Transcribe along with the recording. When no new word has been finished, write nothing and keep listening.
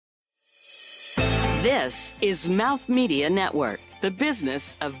This is Mouth Media Network, the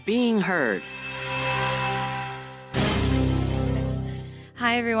business of being heard.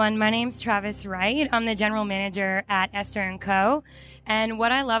 Hi, everyone. My name's Travis Wright. I'm the general manager at Esther Co. And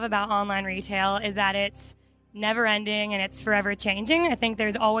what I love about online retail is that it's never ending and it's forever changing. I think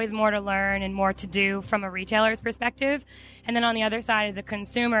there's always more to learn and more to do from a retailer's perspective. And then on the other side, as a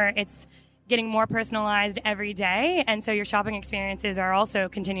consumer, it's getting more personalized every day. And so your shopping experiences are also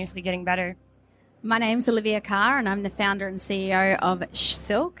continuously getting better. My name's Olivia Carr and I'm the founder and CEO of Shhh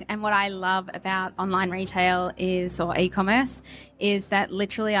Silk. And what I love about online retail or e-commerce is that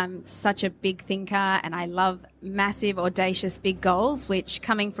literally I'm such a big thinker and I love massive, audacious, big goals, which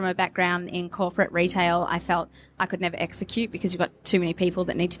coming from a background in corporate retail, I felt I could never execute because you've got too many people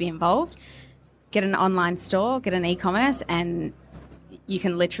that need to be involved. Get an online store, get an e-commerce, and you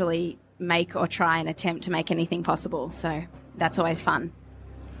can literally make or try and attempt to make anything possible. So that's always fun.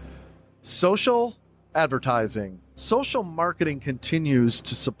 Social advertising. Social marketing continues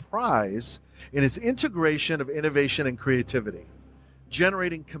to surprise in its integration of innovation and creativity.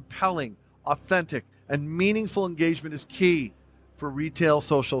 Generating compelling, authentic, and meaningful engagement is key for retail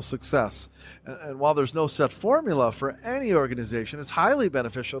social success. And while there's no set formula for any organization, it's highly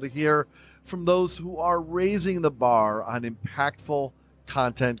beneficial to hear from those who are raising the bar on impactful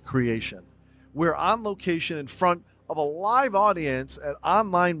content creation. We're on location in front of a live audience at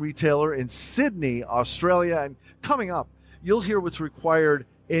online retailer in Sydney, Australia. And coming up, you'll hear what's required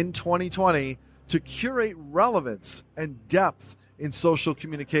in 2020 to curate relevance and depth in social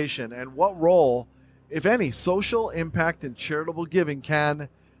communication and what role, if any, social impact and charitable giving can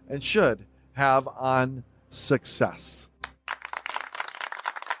and should have on success.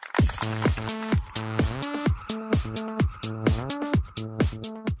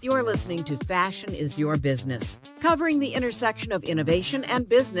 You're listening to Fashion is Your Business, covering the intersection of innovation and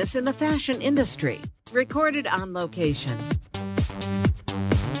business in the fashion industry. Recorded on location.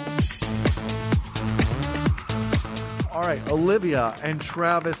 All right, Olivia and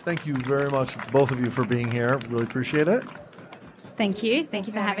Travis, thank you very much, both of you, for being here. Really appreciate it. Thank you. Thank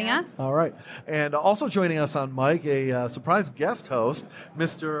you for having us. All right. And also joining us on mic, a surprise guest host,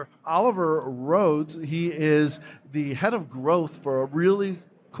 Mr. Oliver Rhodes. He is the head of growth for a really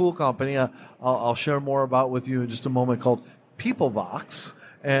cool company I'll share more about with you in just a moment, called Peoplevox.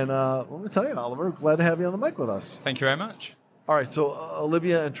 And let me tell you, Oliver, glad to have you on the mic with us. Thank you very much. All right, so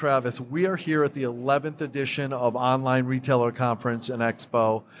Olivia and Travis, we are here at the 11th edition of Online Retailer Conference and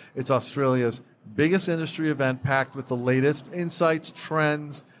Expo. It's Australia's biggest industry event, packed with the latest insights,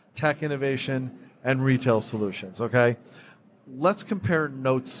 trends, tech innovation, and retail solutions, okay? Let's compare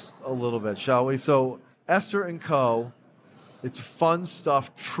notes a little bit, shall we? So Esther Co., it's fun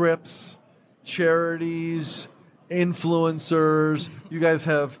stuff, trips, charities, influencers. You guys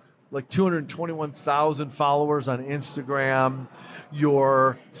have like 221,000 followers on Instagram.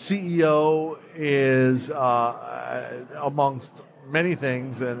 Your CEO is, amongst many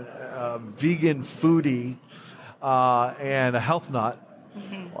things, a vegan foodie and a health nut.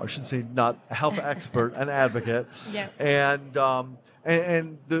 Mm-hmm. Or I shouldn't say nut, a health expert, an advocate. Yeah. And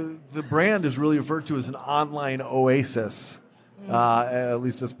the brand is really referred to as an online oasis, at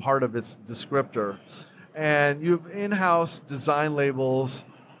least as part of its descriptor. And you have in-house design labels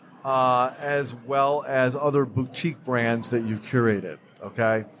as well as other boutique brands that you've curated,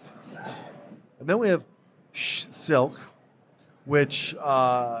 okay? And then we have Shhh Silk, which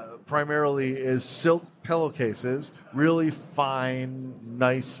primarily is silk pillowcases, really fine,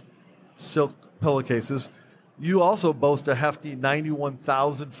 nice silk pillowcases. You also boast a hefty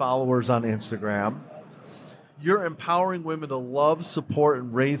 91,000 followers on Instagram. You're empowering women to love, support,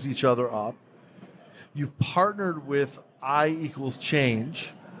 and raise each other up. You've partnered with I Equals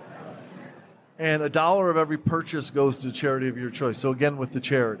Change, and $1 of every purchase goes to a charity of your choice. So again, with the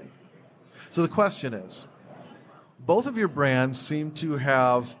charity. So the question is, both of your brands seem to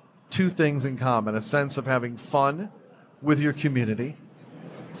have two things in common: a sense of having fun with your community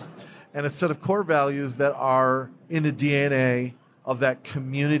and a set of core values that are in the DNA of that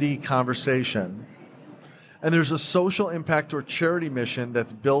community conversation. And there's a social impact or charity mission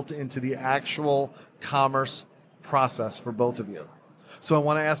that's built into the actual commerce process for both of you. So I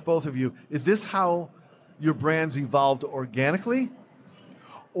want to ask both of you, is this how your brands evolved organically?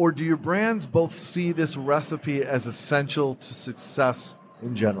 Or do your brands both see this recipe as essential to success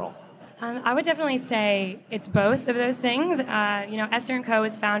in general? I would definitely say it's both of those things. Esther Co.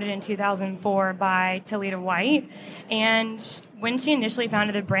 was founded in 2004 by Talita White. And when she initially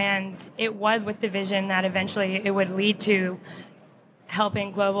founded the brands, it was with the vision that eventually it would lead to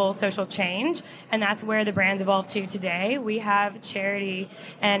helping global social change. And that's where the brands evolved to today. We have charity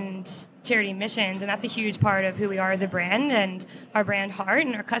and charity missions, and that's a huge part of who we are as a brand and our brand heart,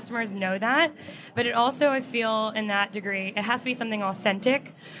 and our customers know that. But it also, I feel, in that degree, it has to be something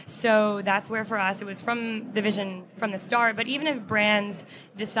authentic. So that's where for us, it was from the vision from the start. But even if brands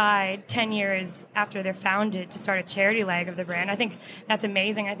decide 10 years after they're founded to start a charity leg of the brand, I think that's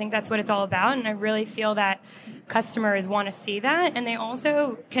amazing. I think that's what it's all about, and I really feel that customers want to see that, and they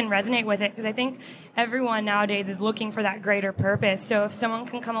also can resonate with it, because I think everyone nowadays is looking for that greater purpose. So if someone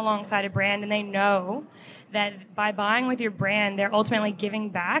can come alongside a brand and they know that by buying with your brand, they're ultimately giving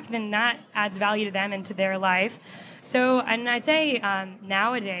back, then that adds value to them and to their life. So, and I'd say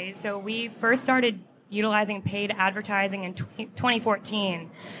nowadays, so we first started utilizing paid advertising in 2014.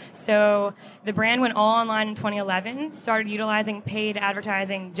 So the brand went all online in 2011, started utilizing paid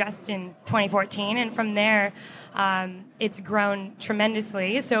advertising just in 2014, and from there, it's grown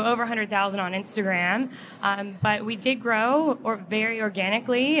tremendously. So over 100,000 on Instagram, but we did grow very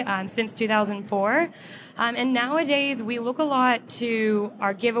organically since 2004. And nowadays, we look a lot to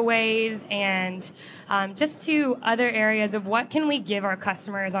our giveaways and just to other areas of what can we give our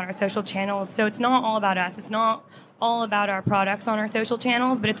customers on our social channels. So it's not all about us. It's not all about our products on our social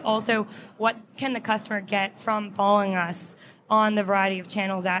channels, but it's also what can the customer get from following us on the variety of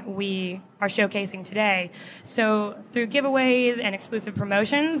channels that we are showcasing today. So through giveaways and exclusive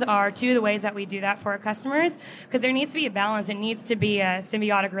promotions are two of the ways that we do that for our customers, because there needs to be a balance. It needs to be a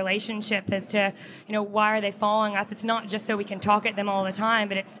symbiotic relationship as to, why are they following us? It's not just so we can talk at them all the time,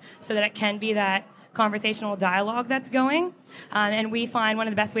 but it's so that it can be that conversational dialogue that's going. And we find one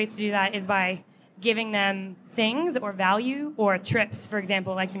of the best ways to do that is by giving them things or value or trips, for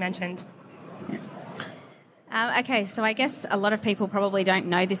example, like you mentioned. Okay, so I guess a lot of people probably don't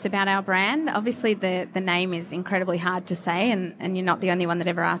know this about our brand. Obviously, the name is incredibly hard to say, and you're not the only one that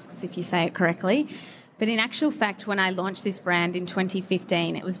ever asks if you say it correctly. But in actual fact, when I launched this brand in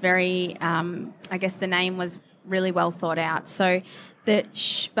 2015, it was very, I guess the name was really well thought out. So the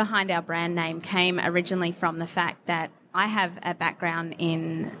shh behind our brand name came originally from the fact that I have a background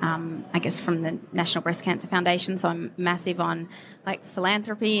in, I guess, from the National Breast Cancer Foundation, so I'm massive on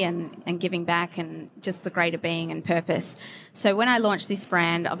philanthropy and giving back and just the greater being and purpose. So when I launched this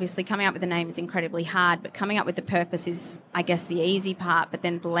brand, obviously coming up with the name is incredibly hard, but coming up with the purpose is, I guess, the easy part, but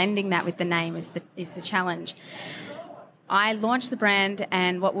then blending that with the name is the challenge. I launched the brand,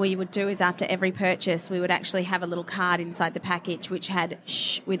 and what we would do is after every purchase, we would actually have a little card inside the package which had,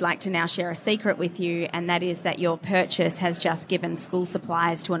 shh, we'd like to now share a secret with you, and that is that your purchase has just given school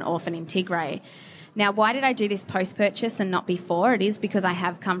supplies to an orphan in Tigray. Now, why did I do this post-purchase and not before? It is because I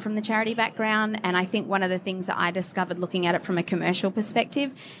have come from the charity background, and I think one of the things that I discovered looking at it from a commercial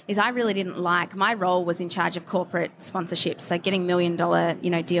perspective is I really didn't like, my role was in charge of corporate sponsorships, so getting $1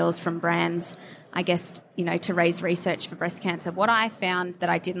 million, deals from brands, I guess, to raise research for breast cancer. What I found that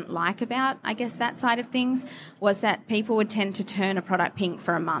I didn't like about, I guess, that side of things was that people would tend to turn a product pink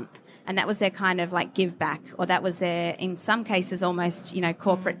for a month. And that was their kind of give back, or that was their, in some cases, almost,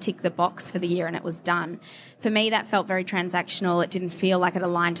 corporate tick the box for the year and it was done. For me, that felt very transactional. It didn't feel like it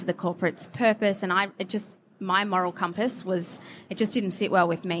aligned to the corporate's purpose. And my moral compass it just didn't sit well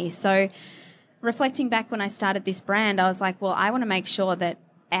with me. So reflecting back when I started this brand, I was like, well, I want to make sure that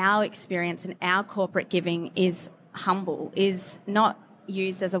our experience and our corporate giving is humble, is not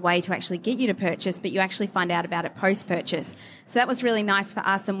used as a way to actually get you to purchase, but you actually find out about it post-purchase. So that was really nice for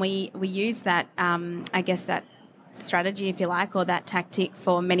us, and we used that, I guess, that strategy, if you like, or that tactic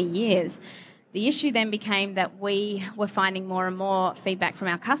for many years. The issue then became that we were finding more and more feedback from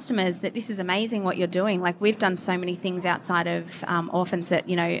our customers that this is amazing what you're doing. We've done so many things outside of orphans that,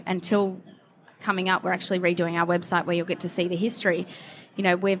 until coming up, we're actually redoing our website where you'll get to see the history.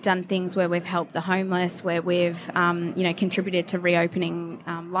 We've done things where we've helped the homeless, where we've, contributed to reopening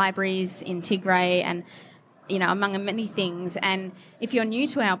libraries in Tigray and, among many things. And if you're new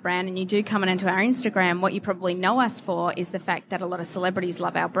to our brand and you do come onto our Instagram, what you probably know us for is the fact that a lot of celebrities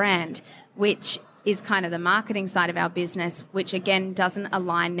love our brand, which is kind of the marketing side of our business, which again doesn't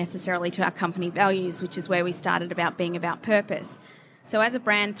align necessarily to our company values, which is where we started about being about purpose. So as a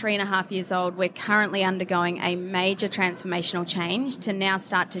brand 3.5 years old, we're currently undergoing a major transformational change to now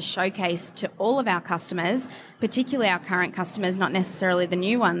start to showcase to all of our customers, particularly our current customers, not necessarily the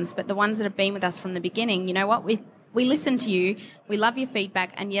new ones, but the ones that have been with us from the beginning. You know what? We listen to you, we love your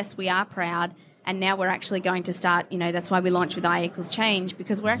feedback, and yes, we are proud. And now we're actually going to start, that's why we launched with I=Change,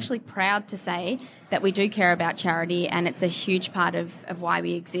 because we're actually proud to say that we do care about charity, and it's a huge part of why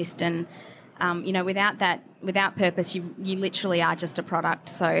we exist. And without purpose, you literally are just a product.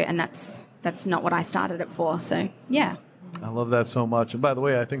 So, and that's not what I started it for. So, yeah. I love that so much. And by the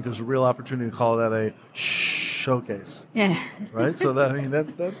way, I think there's a real opportunity to call that a showcase. Yeah. Right? So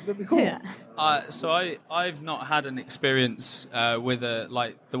that'd be cool. Yeah. So I've not had an experience with the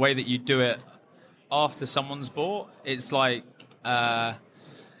way that you do it after someone's bought. It's like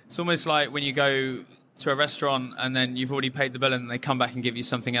it's almost like when you go to a restaurant and then you've already paid the bill and they come back and give you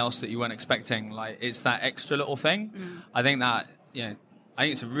something else that you weren't expecting. Like, it's that extra little thing. I think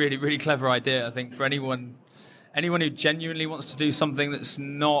it's a really, really clever idea. I think for anyone who genuinely wants to do something that's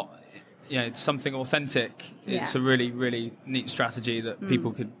not, something authentic, it's a really, really neat strategy that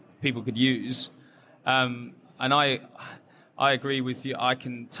people could use. And I agree with you. I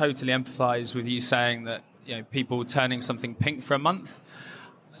can totally empathize with you saying that, people turning something pink for a month.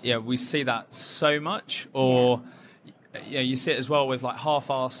 Yeah, we see that so much. Or you see it as well with like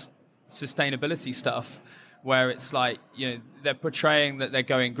half-assed sustainability stuff, where it's like, they're portraying that they're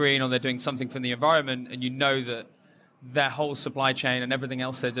going green or they're doing something for the environment, and that their whole supply chain and everything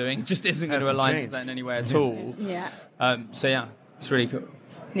else they're doing just isn't going to align to that in any way at all. It's really cool.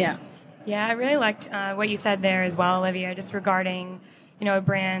 Yeah. Yeah, I really liked what you said there as well, Olivia, just regarding, a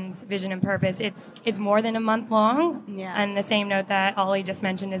brand's vision and purpose. It's more than a month long. Yeah. And the same note that Ollie just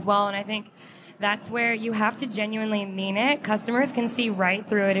mentioned as well. And I think that's where you have to genuinely mean it. Customers can see right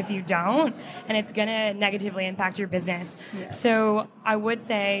through it if you don't, and it's going to negatively impact your business. Yeah. So I would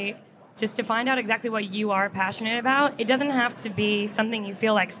say, just to find out exactly what you are passionate about, it doesn't have to be something you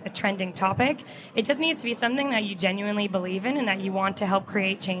feel like a trending topic. It just needs to be something that you genuinely believe in and that you want to help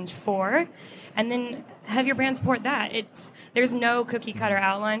create change for. And then have your brand support that. There's no cookie cutter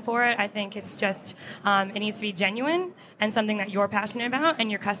outline for it. I think it's just, it needs to be genuine and something that you're passionate about, and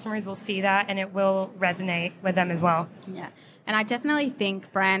your customers will see that and it will resonate with them as well. Yeah. And I definitely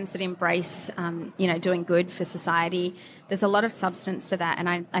think brands that embrace, doing good for society, there's a lot of substance to that.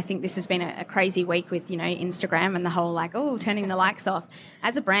 And I think this has been a crazy week with, Instagram and the whole turning the likes off.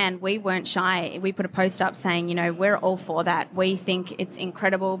 As a brand, we weren't shy. We put a post up saying, we're all for that. We think it's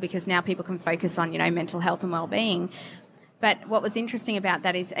incredible because now people can focus on, mental health and well-being. But what was interesting about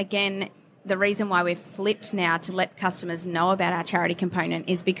that is, again, the reason why we've flipped now to let customers know about our charity component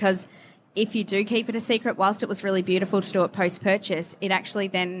is because if you do keep it a secret, whilst it was really beautiful to do it post-purchase, it actually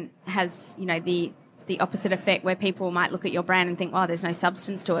then has, the opposite effect where people might look at your brand and think, oh, there's no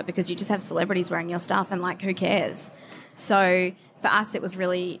substance to it because you just have celebrities wearing your stuff and who cares? So for us, it was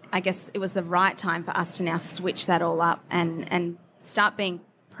really, I guess it was the right time for us to now switch that all up and start being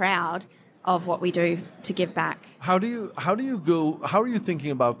proud of what we do to give back. How are you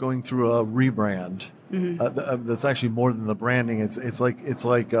thinking about going through a rebrand? Mm-hmm. That's actually more than the branding. It's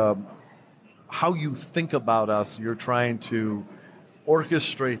like how you think about us. You're trying to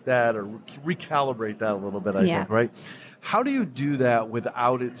orchestrate that or recalibrate that a little bit, I think, right? How do you do that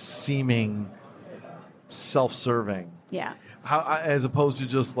without it seeming self-serving? Yeah. As opposed to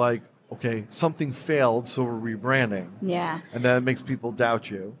just okay, something failed, so we're rebranding. Yeah. And then it makes people doubt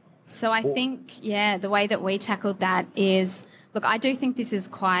you. So I think, the way that we tackled that is, look, I do think this is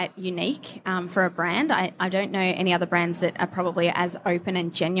quite unique for a brand. I don't know any other brands that are probably as open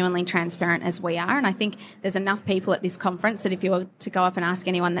and genuinely transparent as we are. And I think there's enough people at this conference that if you were to go up and ask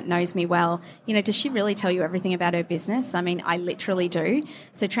anyone that knows me well, does she really tell you everything about her business? I mean, I literally do.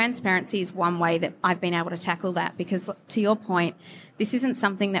 So transparency is one way that I've been able to tackle that because, to your point, this isn't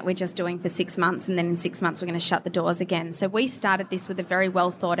something that we're just doing for 6 months and then in 6 months we're going to shut the doors again. So we started this with a very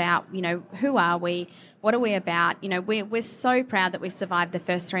well thought out, who are we? What are we about? We're so proud that we've survived the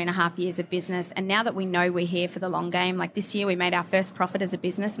first 3.5 years of business. And now that we know we're here for the long game, this year we made our first profit as a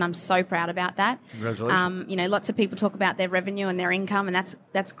business, and I'm so proud about that. Congratulations. Lots of people talk about their revenue and their income, and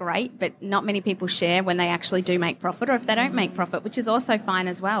that's great, but not many people share when they actually do make profit or if they don't make profit, which is also fine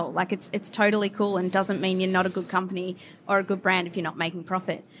as well. It's totally cool and doesn't mean you're not a good company or a good brand if you're not making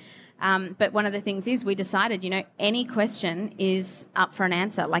profit. But one of the things is we decided, any question is up for an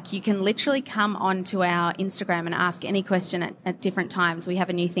answer. You can literally come onto our Instagram and ask any question at different times. We have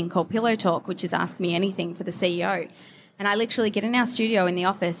a new thing called Pillow Talk, which is Ask Me Anything for the CEO. And I literally get in our studio in the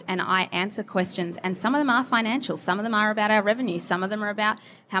office and I answer questions. And some of them are financial. Some of them are about our revenue. Some of them are about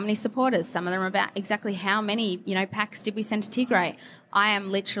how many supporters. Some of them are about exactly how many, packs did we send to Tigray. I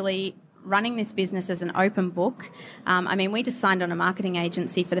am literally running this business as an open book. We just signed on a marketing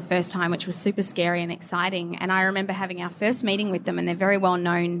agency for the first time, which was super scary and exciting. And I remember having our first meeting with them, and they're very well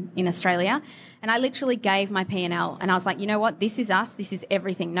known in Australia. And I literally gave my P&L, and I was like, you know what? This is us. This is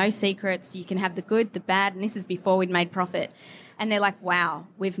everything. No secrets. You can have the good, the bad, and this is before we'd made profit. And they're like, wow,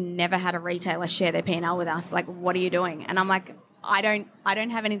 we've never had a retailer share their P&L with us. What are you doing? And I'm like, I don't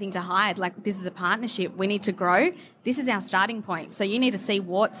have anything to hide. This is a partnership. We need to grow. This is our starting point. So you need to see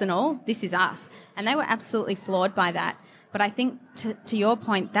warts and all. This is us. And they were absolutely floored by that. But I think to your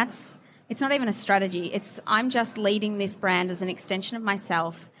point, it's not even a strategy. I'm just leading this brand as an extension of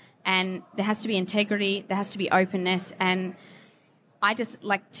myself, and there has to be integrity, there has to be openness, and I just,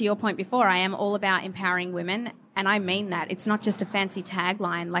 like to your point before, I am all about empowering women, and I mean that. It's not just a fancy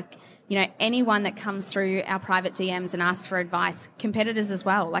tagline. Like, anyone that comes through our private DMs and asks for advice, competitors as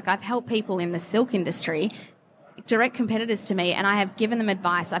well. Like, I've helped people in the silk industry, direct competitors to me, and I have given them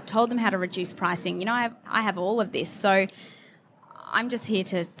advice. I've told them how to reduce pricing. I have all of this. So I'm just here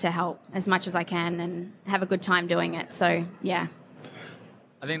to help as much as I can and have a good time doing it. So, yeah.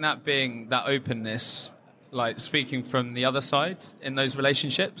 I think that openness, like speaking from the other side in those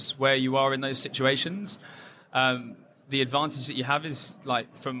relationships where you are in those situations, the advantage that you have is,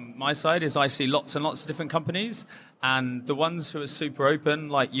 like, from my side, is I see lots and lots of different companies, and the ones who are super open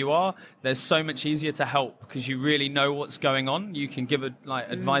like you are, they're so much easier to help because you really know what's going on. You can give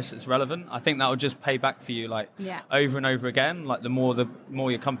advice that's relevant. I think that will just pay back for you over and over again. Like the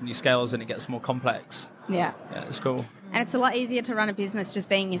more your company scales and it gets more complex. Yeah, it's cool. And it's a lot easier to run a business just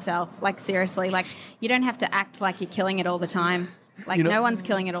being yourself. Like, seriously, like, you don't have to act like you're killing it all the time. Like, no one's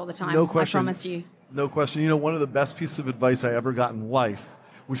killing it all the time. No question. I promise you. No question. One of the best pieces of advice I ever got in life,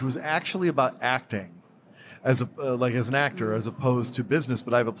 which was actually about acting as an actor as opposed to business,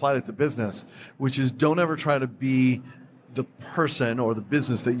 but I've applied it to business, which is don't ever try to be the person or the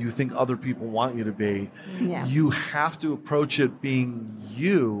business that you think other people want you to be. Yeah. You have to approach it being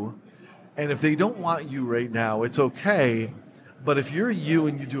you, and if they don't want you right now, it's okay. But if you're you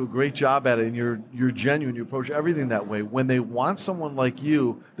and you do a great job at it and you're genuine, you approach everything that way, when they want someone like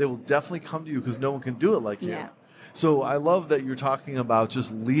you, they will definitely come to you because no one can do it like you. So I love that you're talking about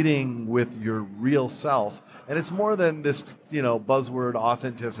just leading with your real self. And it's more than this, buzzword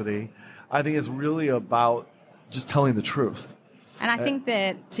authenticity. I think it's really about just telling the truth. And I think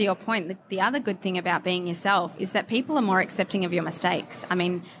that, to your point, the other good thing about being yourself is that people are more accepting of your mistakes. I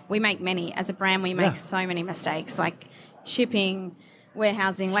mean, we make many. As a brand, we make so many mistakes, like shipping,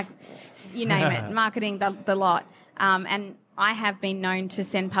 warehousing, like you name it, marketing, the lot. And I have been known to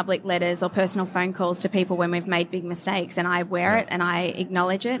send public letters or personal phone calls to people when we've made big mistakes, and I wear it and I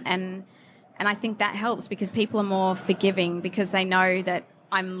acknowledge it. And I think that helps because people are more forgiving because they know that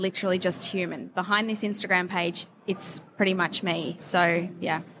I'm literally just human. Behind this Instagram page, it's pretty much me. So,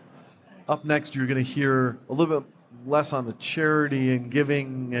 yeah. Up next, you're going to hear a little bit less on the charity and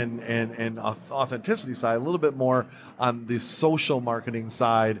giving and authenticity side, a little bit more on the social marketing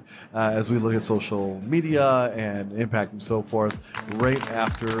side as we look at social media and impact and so forth right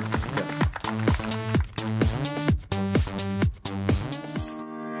after this.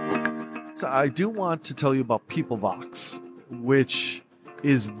 So I do want to tell you about Peoplevox, which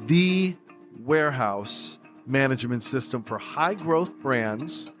is the warehouse management system for high growth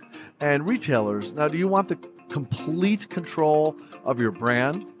brands and retailers. Now, do you want the complete control of your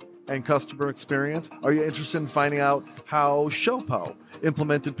brand and customer experience? Are you interested in finding out how Shhh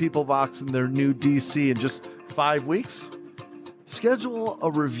implemented Peoplevox in their new DC in just 5 weeks? Schedule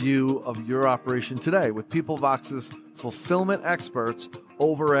a review of your operation today with Peoplevox's fulfillment experts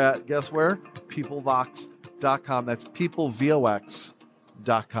over at, guess where? Peoplevox.com. That's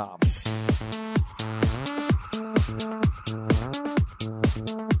peoplevox.com.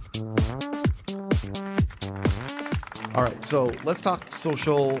 All right, so let's talk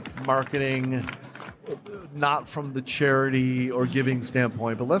social marketing, not from the charity or giving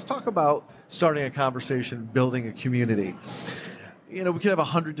standpoint, but let's talk about starting a conversation, building a community. We could have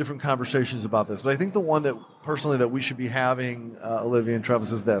 100 different conversations about this, but I think the one that personally that we should be having, Olivia and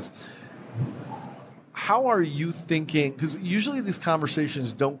Travis, is this. How are you thinking? Because usually these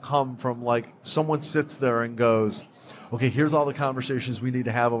conversations don't come from like someone sits there and goes, okay, here's all the conversations we need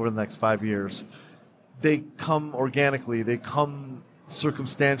to have over the next 5 years. They come organically. They come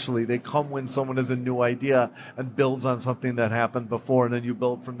circumstantially. They come when someone has a new idea and builds on something that happened before, and then you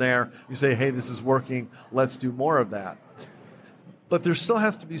build from there. You say, hey, this is working. Let's do more of that. But there still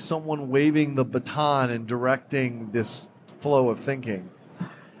has to be someone waving the baton and directing this flow of thinking.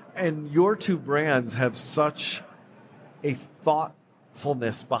 And your two brands have such a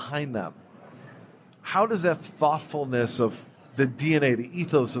thoughtfulness behind them. How does that thoughtfulness of the DNA, the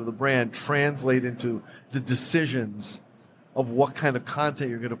ethos of the brand translate into the decisions of what kind of content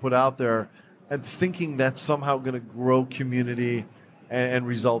you're going to put out there and thinking that's somehow going to grow community and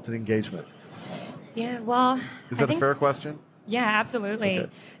result in engagement? Yeah, well... Is that a fair question? Yeah, absolutely. Okay.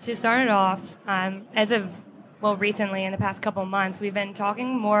 To start it off, recently in the past couple of months, we've been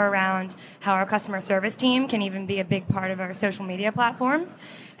talking more around how our customer service team can even be a big part of our social media platforms.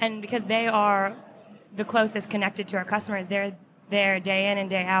 And because they are the closest connected to our customers, they're there day in and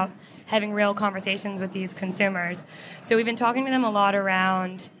day out having real conversations with these consumers. So we've been talking to them a lot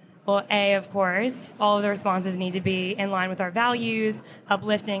around, well, of course, all of the responses need to be in line with our values,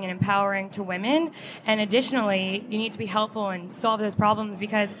 uplifting and empowering to women. And additionally, you need to be helpful and solve those problems,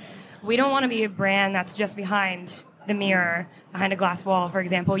 because we don't want to be a brand that's just behind the mirror, behind a glass wall, for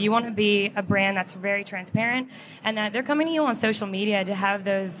example. You want to be a brand that's very transparent, and that they're coming to you on social media to have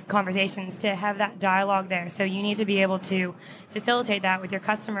those conversations, to have that dialogue there. So you need to be able to facilitate that with your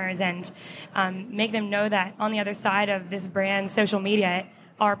customers and make them know that on the other side of this brand's social media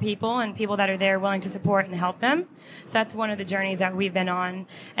are people, and people that are there willing to support and help them. So that's one of the journeys that we've been on.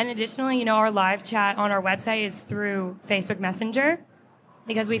 And additionally, our live chat on our website is through Facebook Messenger,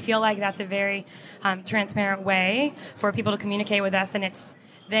 because we feel like that's a very transparent way for people to communicate with us, and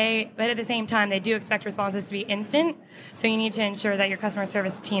but at the same time, they do expect responses to be instant, so you need to ensure that your customer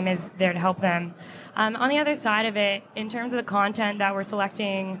service team is there to help them. On the other side of it, in terms of the content that we're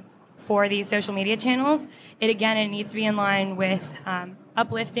selecting for these social media channels, it needs to be in line with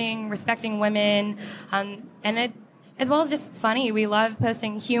uplifting, respecting women, and it, as well as just funny. We love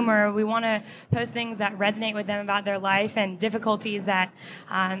posting humor. We want to post things that resonate with them about their life and difficulties that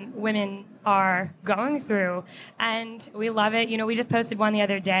women are going through. And we love it. We just posted one the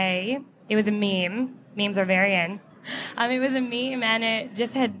other day. It was a meme. Memes are very in. It was a meme, and it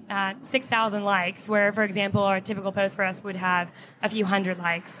just had 6,000 likes, where, for example, our typical post for us would have a few hundred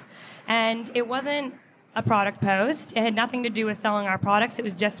likes. And it wasn't a product post. It had nothing to do with selling our products. It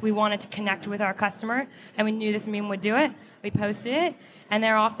was just we wanted to connect with our customer, and we knew this meme would do it. We posted it, and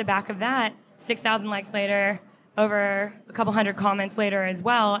they're off the back of that, 6,000 likes later, over a couple hundred comments later as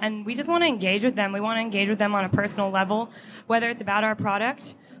well. And we just want to engage with them. We want to engage with them on a personal level, whether it's about our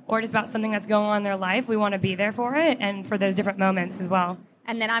product or just about something that's going on in their life. We want to be there for it and for those different moments as well.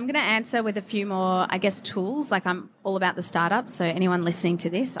 And then I'm going to answer with a few more, tools. Like, I'm all about the startup, so anyone listening to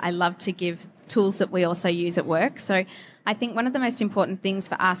this, I love to give tools that we also use at work. So I think one of the most important things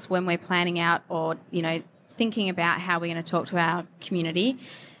for us when we're planning out or, thinking about how we're going to talk to our community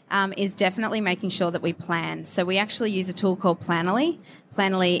is definitely making sure that we plan. So we actually use a tool called Planoly.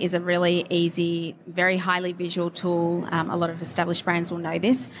 Planoly is a really easy, very highly visual tool. A lot of established brands will know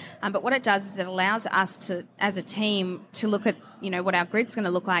this. But what it does is it allows us to, as a team, to look at what our grid's going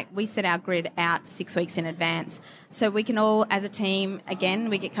to look like. We set our grid out 6 weeks in advance. So we can all, as a team, again,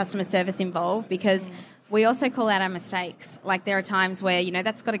 we get customer service involved, because we also call out our mistakes. Like, there are times where,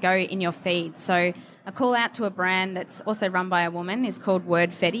 that's got to go in your feed. So a call out to a brand that's also run by a woman is called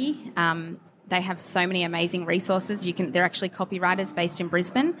WordFetti. They have so many amazing resources. They're actually copywriters based in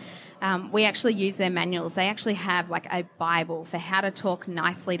Brisbane. We actually use their manuals. They actually have like a Bible for how to talk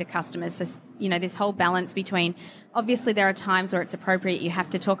nicely to customers. So, this whole balance between, obviously there are times where it's appropriate. You have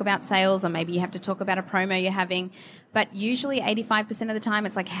to talk about sales, or maybe you have to talk about a promo you're having. But usually 85% of the time,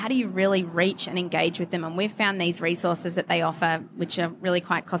 it's like, how do you really reach and engage with them? And we've found these resources that they offer, which are really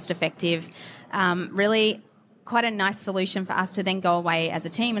quite cost effective, really quite a nice solution for us to then go away as a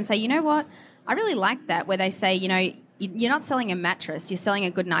team and say, you know what? I really like that, where they say, you're not selling a mattress, you're selling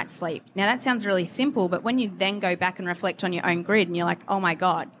a good night's sleep. Now, that sounds really simple, but when you then go back and reflect on your own grid and you're like, oh my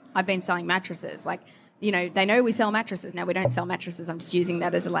God, I've been selling mattresses. Like, they know we sell mattresses. Now, we don't sell mattresses. I'm just using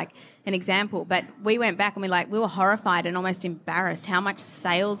that as an example. But we went back and we were horrified and almost embarrassed how much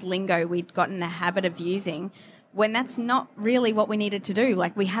sales lingo we'd gotten in the habit of using, when that's not really what we needed to do.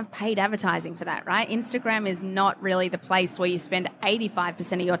 Like, we have paid advertising for that, right? Instagram is not really the place where you spend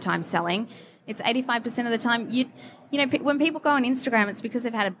 85% of your time selling. It's 85% of the time when people go on Instagram, it's because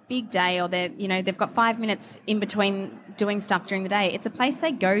they've had a big day, or they've got 5 minutes in between doing stuff during the day. It's a place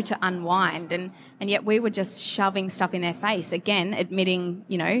they go to unwind, and yet we were just shoving stuff in their face. Again, admitting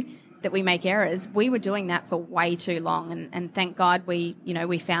that we make errors. We were doing that for way too long, and thank God we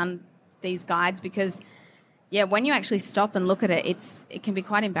found these guides, because when you actually stop and look at it, it can be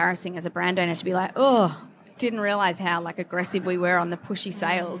quite embarrassing as a brand owner to be like, oh, didn't realize how aggressive we were on the pushy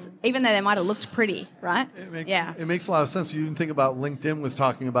sales, even though they might have looked pretty, right? It makes a lot of sense. You can think about LinkedIn was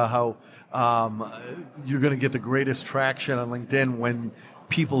talking about how you're going to get the greatest traction on LinkedIn when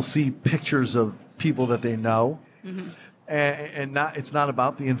people see pictures of people that they know. Mm-hmm. And it's not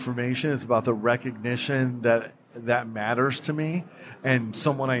about the information, it's about the recognition that matters to me, and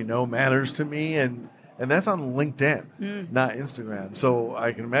someone I know matters to me, and that's on LinkedIn, not Instagram. So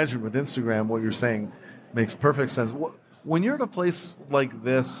I can imagine with Instagram, what you're saying makes perfect sense. When you're at a place like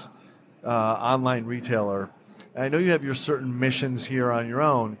this, online retailer, I know you have your certain missions here on your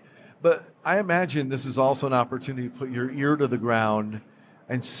own, but I imagine this is also an opportunity to put your ear to the ground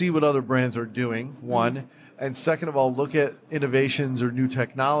and see what other brands are doing, one. And second of all, look at innovations or new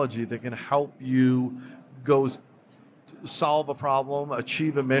technology that can help you go solve a problem,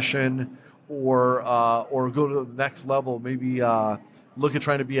 achieve a mission, or go to the next level, maybe look at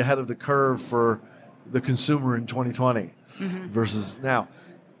trying to be ahead of the curve for the consumer in 2020 versus now.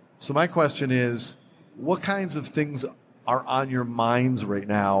 So my question is, what kinds of things are on your minds right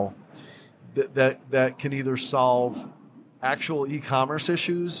now that can either solve actual e-commerce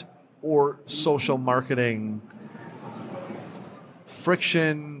issues or social marketing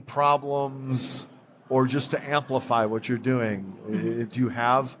friction, problems, or just to amplify what you're doing? Do you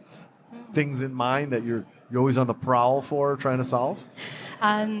have things in mind that you're always on the prowl for trying to solve?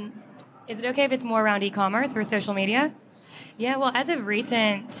 Is it okay if it's more around e-commerce or social media? Yeah, well, as of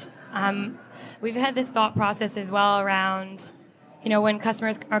recent, we've had this thought process as well around, when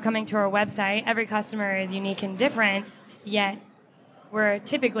customers are coming to our website, every customer is unique and different, yet we're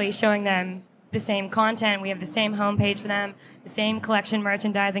typically showing them the same content. We have the same homepage for them, the same collection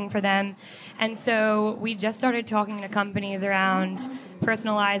merchandising for them. And so we just started talking to companies around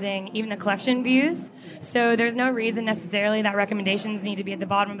personalizing even the collection views. So there's no reason necessarily that recommendations need to be at the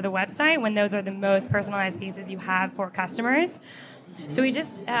bottom of the website when those are the most personalized pieces you have for customers. So we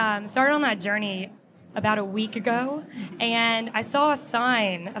just started on that journey about a week ago, and I saw a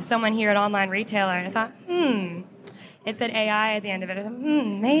sign of someone here at Online Retailer, and I thought, it said AI at the end of it. I thought,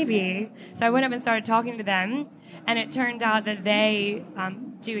 maybe. So I went up and started talking to them, and it turned out that they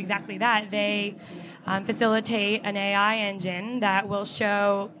do exactly that. They facilitate an AI engine that will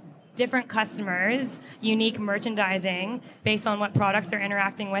show different customers unique merchandising based on what products they're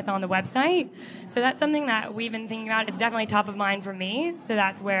interacting with on the website. So that's something that we've been thinking about. It's definitely top of mind for me. So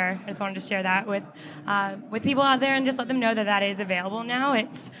that's where I just wanted to share that with people out there and just let them know that that is available now.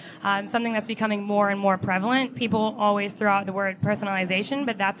 It's something that's becoming more and more prevalent. People always throw out the word personalization,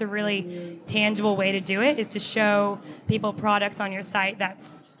 but that's a really tangible way to do it, is to show people products on your site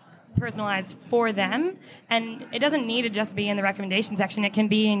that's personalized for them. And it doesn't need to just be in the recommendation section. It can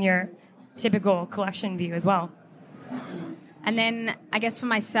be in your typical collection view as well. And then I guess for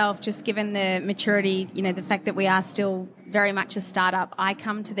myself, just given the maturity, the fact that we are still very much a startup, I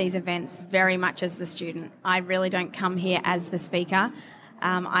come to these events very much as the student. I really don't come here as the speaker.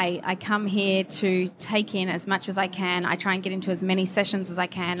 I come here to take in as much as I can. I try and get into as many sessions as I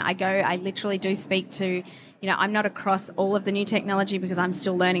can. I literally do speak to, I'm not across all of the new technology because I'm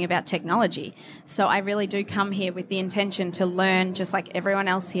still learning about technology. So I really do come here with the intention to learn, just like everyone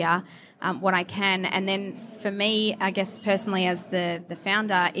else here, what I can. And then for me, I guess personally as the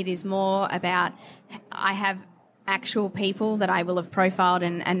founder, it is more about, I have actual people that I will have profiled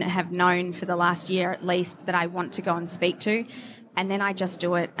and have known for the last year at least that I want to go and speak to. And then I just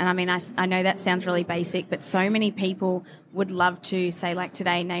do it. And I mean, I know that sounds really basic, but so many people would love to say, like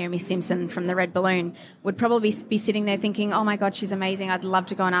today, Naomi Simpson from the Red Balloon would probably be sitting there thinking, oh my God, she's amazing. I'd love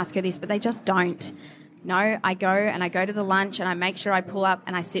to go and ask her this, but they just don't. No, I go to the lunch and I make sure I pull up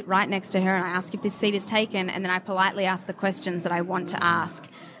and I sit right next to her and I ask if this seat is taken, and then I politely ask the questions that I want to ask.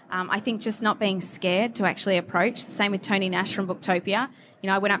 I think just not being scared to actually approach. The same with Tony Nash from Booktopia.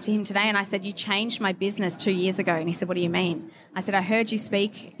 I went up to him today and I said, you changed my business 2 years ago. And he said, what do you mean? I said, I heard you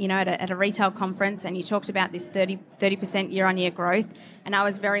speak, at a retail conference, and you talked about this 30% year-on-year growth. And I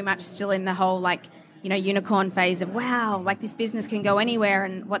was very much still in the whole, unicorn phase of, wow, this business can go anywhere.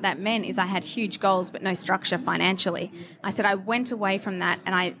 And what that meant is I had huge goals, but no structure financially. I said, I went away from that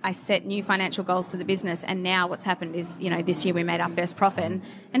and I set new financial goals to the business. And now what's happened is, this year we made our first profit.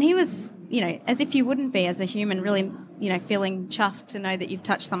 And he was, as if you wouldn't be as a human, really, feeling chuffed to know that you've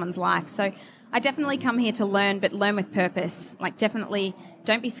touched someone's life. So I definitely come here to learn, but learn with purpose. Definitely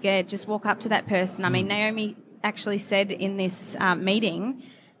don't be scared. Just walk up to that person. I mean, Naomi actually said in this meeting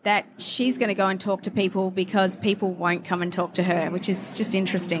that she's going to go and talk to people because people won't come and talk to her, which is just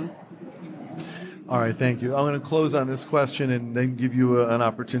interesting. All right, thank you. I'm going to close on this question and then give you an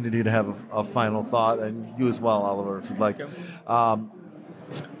opportunity to have a final thought, and you as well, Oliver, if you'd like.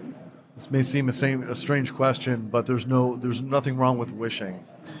 This may seem a strange question, but there's nothing wrong with wishing.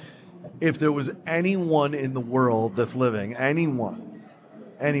 If there was anyone in the world that's living, anyone,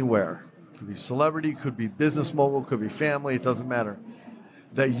 anywhere, could be celebrity, could be business mogul, could be family, it doesn't matter,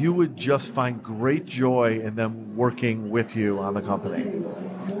 that you would just find great joy in them working with you on the company,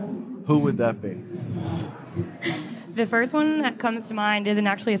 who would that be? The first one that comes to mind isn't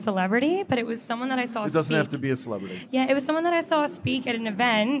actually a celebrity, but it was someone that I saw speak. It doesn't have to be a celebrity. Yeah, it was someone that I saw speak at an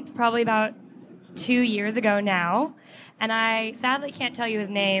event probably about 2 years ago now. And I sadly can't tell you his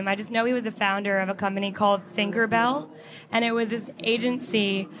name. I just know he was the founder of a company called Tinkerbell. And it was this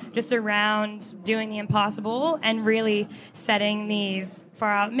agency just around doing the impossible and really setting these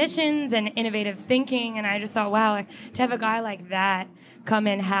far out missions and innovative thinking. And I just thought, wow, like, to have a guy like that come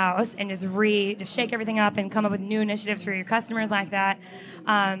in-house and just shake everything up and come up with new initiatives for your customers like that.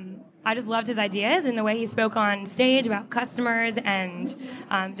 I just loved his ideas and the way he spoke on stage about customers and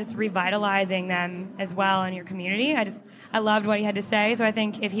just revitalizing them as well in your community. I loved what he had to say. So I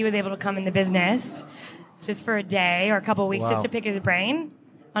think if he was able to come in the business just for a day or a couple of weeks just to pick his brain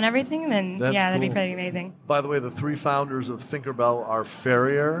on everything, then that'd be pretty amazing. By the way, the 3 founders of Thinkerbell are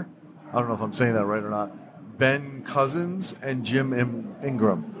Ferrier, I don't know if I'm saying that right or not, Ben Cousins, and Jim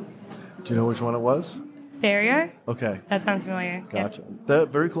Ingram. Do you know which one it was? Ferrier? Okay. That sounds familiar. Gotcha.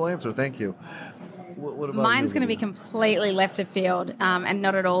 Very cool answer. Thank you. What about Mine's you? going to be completely left of field and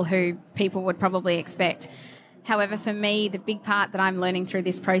not at all who people would probably expect. However, for me, the big part that I'm learning through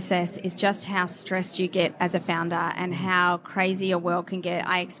this process is just how stressed you get as a founder and how crazy your world can get.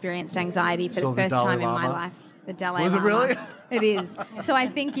 I experienced anxiety for the first time in my life. The Dalai Lama. Was it really? It is. So I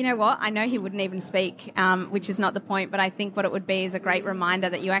think, you know what? I know he wouldn't even speak, which is not the point, but I think what it would be is a great reminder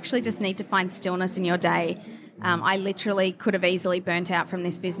that you actually just need to find stillness in your day. I literally could have easily burnt out from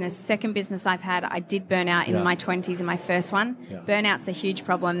this business. Second business I've had, I did burn out in my 20s in my first one. Yeah. Burnout's a huge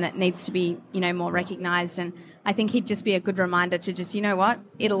problem that needs to be, more recognised. And I think he'd just be a good reminder to just, you know what?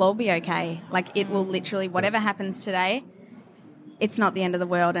 It'll all be okay. Like, it will literally, whatever happens today, it's not the end of the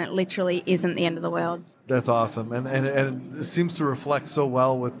world, and it literally isn't the end of the world. That's awesome. And it seems to reflect so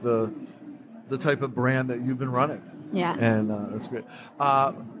well with the type of brand that you've been running. Yeah. And that's great.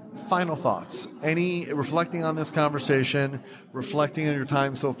 Final thoughts. Any reflecting on this conversation, reflecting on your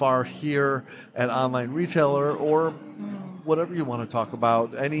time so far here at Online Retailer, or whatever you want to talk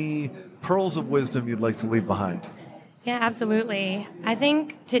about, any pearls of wisdom you'd like to leave behind? Yeah, absolutely. I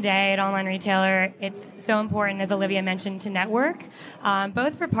think today at Online Retailer, it's so important, as Olivia mentioned, to network,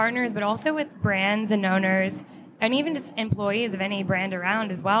 both for partners, but also with brands and owners, and even just employees of any brand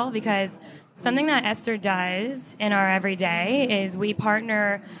around as well, because something that Esther does in our everyday is we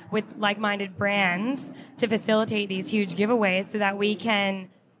partner with like-minded brands to facilitate these huge giveaways so that we can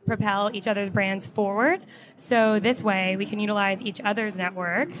propel each other's brands forward. So this way we can utilize each other's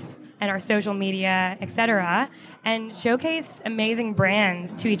networks and our social media, etc., and showcase amazing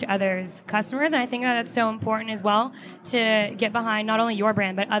brands to each other's customers. And I think that's so important as well, to get behind not only your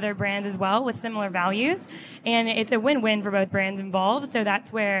brand, but other brands as well with similar values. And it's a win-win for both brands involved. So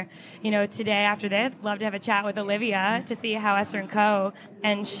that's where, today after this, love to have a chat with Olivia to see how Esther Co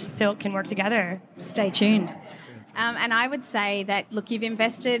and Shhh Silk can work together. Stay tuned. And I would say that, look, you've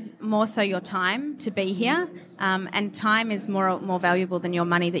invested more so your time to be here, and time is more valuable than your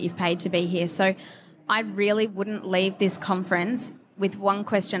money that you've paid to be here. So I really wouldn't leave this conference with one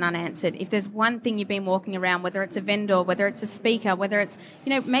question unanswered. If there's one thing you've been walking around, whether it's a vendor, whether it's a speaker, whether it's,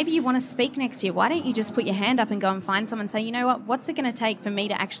 maybe you want to speak next year, why don't you just put your hand up and go and find someone and say, you know what, what's it going to take for me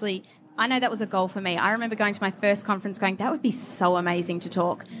to actually... I know that was a goal for me. I remember going to my first conference going, that would be so amazing to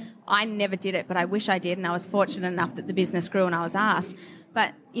talk. I never did it, but I wish I did, and I was fortunate enough that the business grew and I was asked.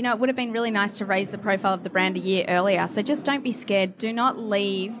 But, it would have been really nice to raise the profile of the brand a year earlier. So just don't be scared. Do not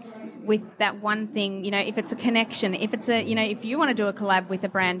leave with that one thing. If it's a connection, if it's if you want to do a collab with a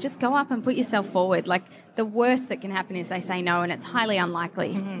brand, just go up and put yourself forward. Like, the worst that can happen is they say no, and it's highly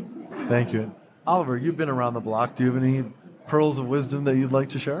unlikely. Mm-hmm. Thank you. Oliver, you've been around the block. Do you have any pearls of wisdom that you'd like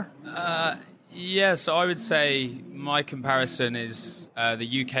to share? Yeah, so I would say my comparison is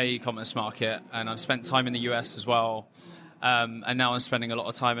the UK e-commerce market, and I've spent time in the US as well, and now I'm spending a lot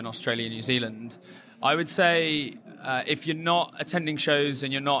of time in Australia and New Zealand. I would say if you're not attending shows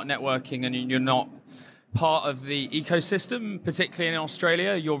and you're not networking and you're not part of the ecosystem, particularly in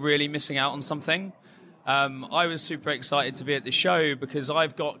Australia, you're really missing out on something. I was super excited to be at the show because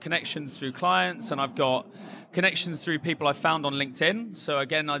I've got connections through clients and I've got connections through people I found on LinkedIn. So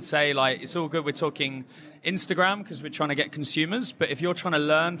again, I'd say it's all good. We're talking Instagram because we're trying to get consumers. But if you're trying to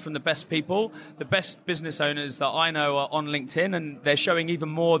learn from the best people, the best business owners that I know are on LinkedIn, and they're showing even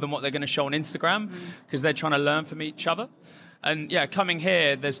more than what they're going to show on Instagram because they're trying to learn from each other. And yeah, coming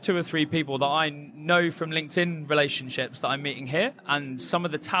here, there's 2 or 3 people that I know from LinkedIn relationships that I'm meeting here. And some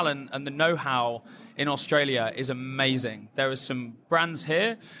of the talent and the know-how in Australia is amazing. There are some brands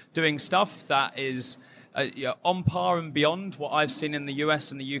here doing stuff that is on par and beyond what I've seen in the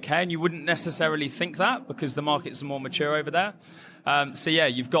US and the UK. And you wouldn't necessarily think that because the markets are more mature over there. So yeah,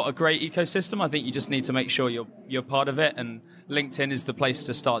 you've got a great ecosystem. I think you just need to make sure you're part of it. And LinkedIn is the place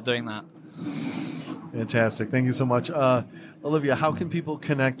to start doing that. Fantastic. Thank you so much. Olivia, how can people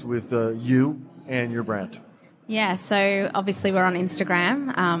connect with you and your brand? Yeah, so obviously we're on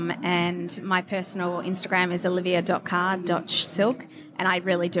Instagram, and my personal Instagram is olivia.carr.shhsilk, and I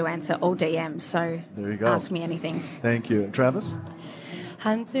really do answer all DMs, so there you go. Ask me anything. Thank you. Travis?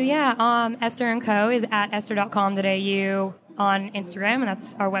 Esther Co is at esther.com.au on Instagram, and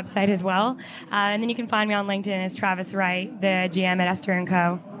that's our website as well. And then you can find me on LinkedIn as Travis Wright, the GM at Esther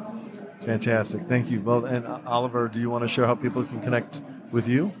Co. Fantastic. Thank you both. And Oliver, do you want to share how people can connect with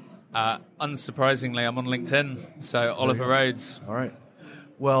you? Unsurprisingly, I'm on LinkedIn, so Oliver Rhodes. All right.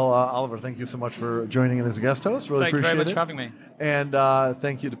 Well, Oliver, thank you so much for joining in as a guest host. Really appreciate it. Thank you very much for having me. And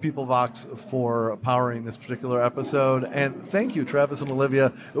thank you to Peoplevox for powering this particular episode. And thank you, Travis and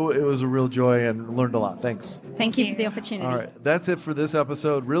Olivia. It was a real joy and learned a lot. Thanks. Thank you for the opportunity. All right. That's it for this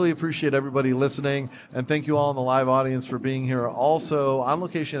episode. Really appreciate everybody listening. And thank you all in the live audience for being here. Also, on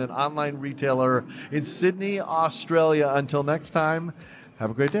location at Online Retailer in Sydney, Australia. Until next time, have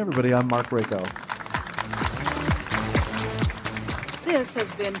a great day, everybody. I'm Marc Raco. This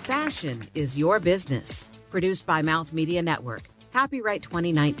has been Fashion is Your Business, produced by Mouth Media Network. Copyright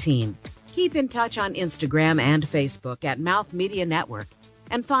 2019. Keep in touch on Instagram and Facebook at Mouth Media Network,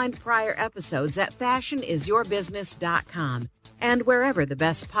 and find prior episodes at fashionisyourbusiness.com and wherever the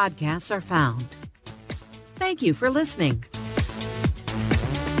best podcasts are found. Thank you for listening.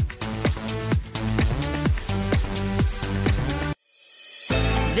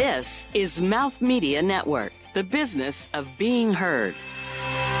 This is Mouth Media Network, the business of being heard.